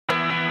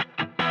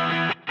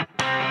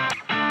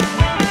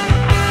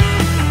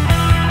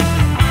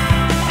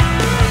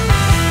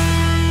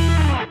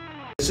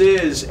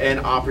is an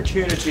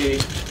opportunity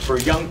for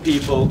young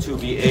people to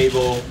be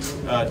able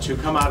to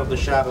come out of the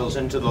shadows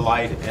into the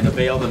light and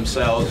avail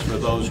themselves for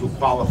those who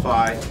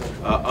qualify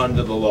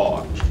under the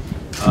law.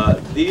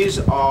 These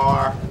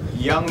are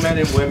young men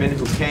and women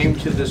who came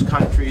to this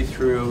country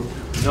through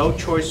no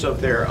choice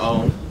of their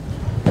own.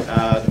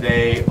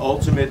 They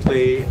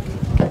ultimately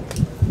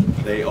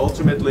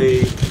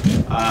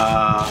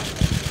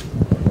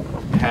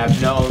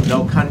have known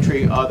no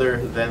country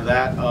other than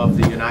that of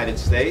the United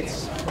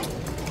States.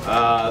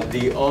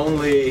 The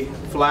only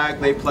flag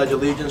they pledge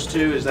allegiance to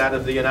is that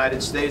of the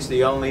United States.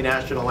 The only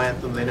national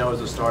anthem they know is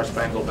the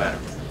Star-Spangled Banner.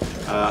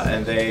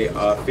 And they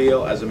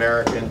feel as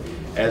American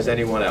as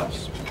anyone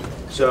else.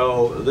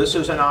 So this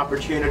is an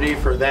opportunity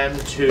for them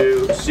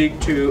to seek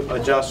to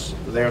adjust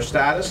their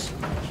status,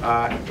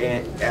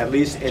 at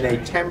least in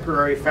a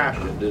temporary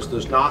fashion. This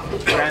does not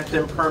grant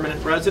them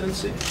permanent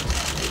residency,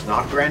 does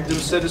not grant them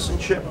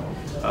citizenship,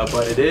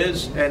 but it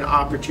is an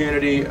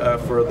opportunity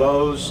for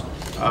those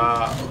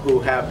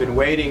who have been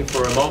waiting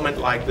for a moment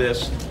like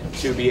this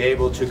to be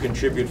able to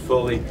contribute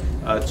fully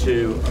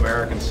to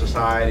American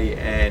society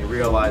and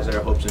realize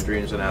their hopes and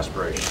dreams and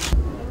aspirations.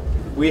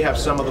 We have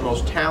some of the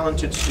most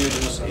talented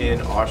students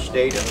in our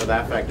state and for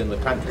that fact in the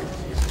country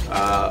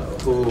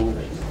who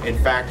in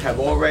fact have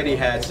already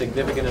had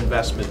significant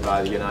investment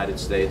by the United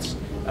States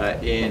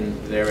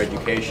in their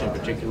education,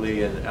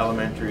 particularly in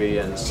elementary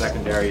and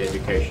secondary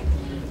education.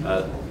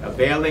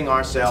 Availing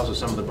ourselves of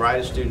some of the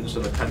brightest students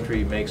in the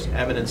country makes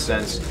eminent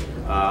sense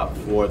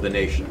for the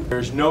nation.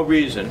 There's no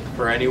reason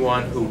for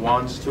anyone who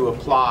wants to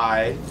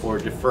apply for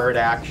deferred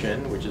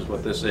action, which is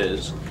what this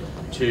is,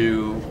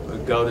 to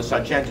go to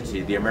such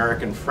entity. The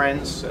American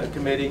Friends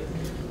Committee,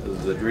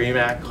 the DREAM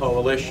Act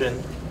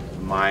Coalition,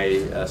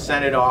 my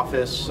Senate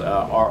office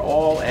are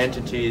all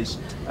entities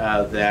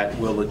that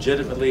will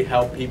legitimately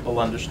help people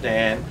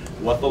understand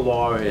what the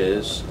law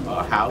is,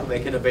 how they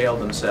can avail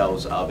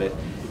themselves of it,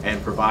 and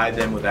provide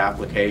them with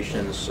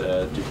applications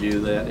to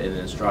do that and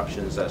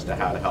instructions as to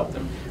how to help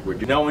them.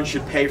 No one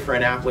should pay for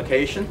an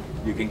application.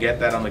 You can get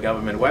that on the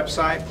government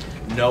website.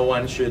 No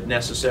one should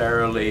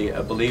necessarily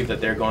believe that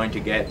they're going to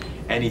get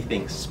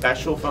anything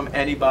special from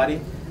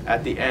anybody.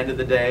 At the end of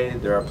the day,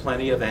 there are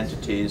plenty of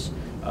entities,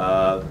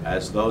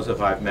 as those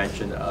that I've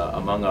mentioned,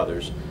 among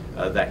others,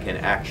 that can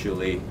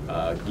actually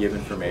give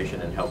information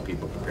and help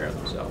people prepare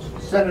themselves.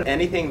 Senator,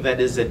 anything that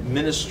is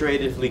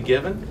administratively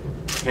given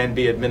can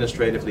be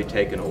administratively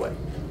taken away.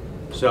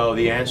 So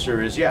the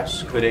answer is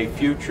yes. Could a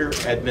future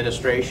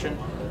administration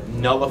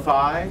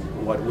nullify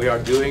what we are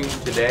doing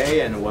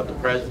today and what the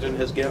President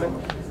has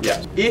given?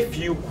 Yes. If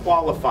you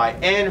qualify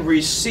and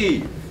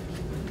receive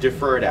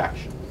deferred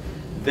action,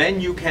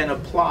 then you can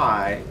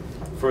apply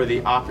for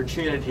the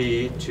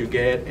opportunity to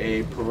get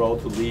a parole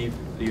to leave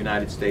the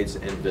United States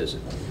and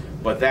visit.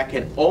 But that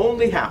can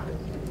only happen,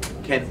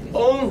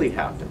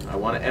 I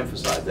want to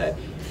emphasize that,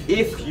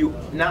 if you,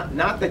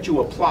 not that you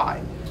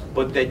apply,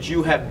 but that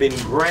you have been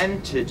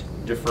granted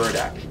deferred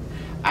action.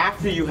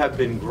 After you have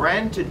been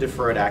granted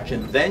deferred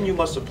action, then you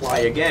must apply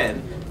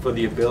again for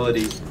the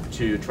ability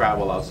to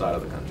travel outside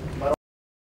of the country.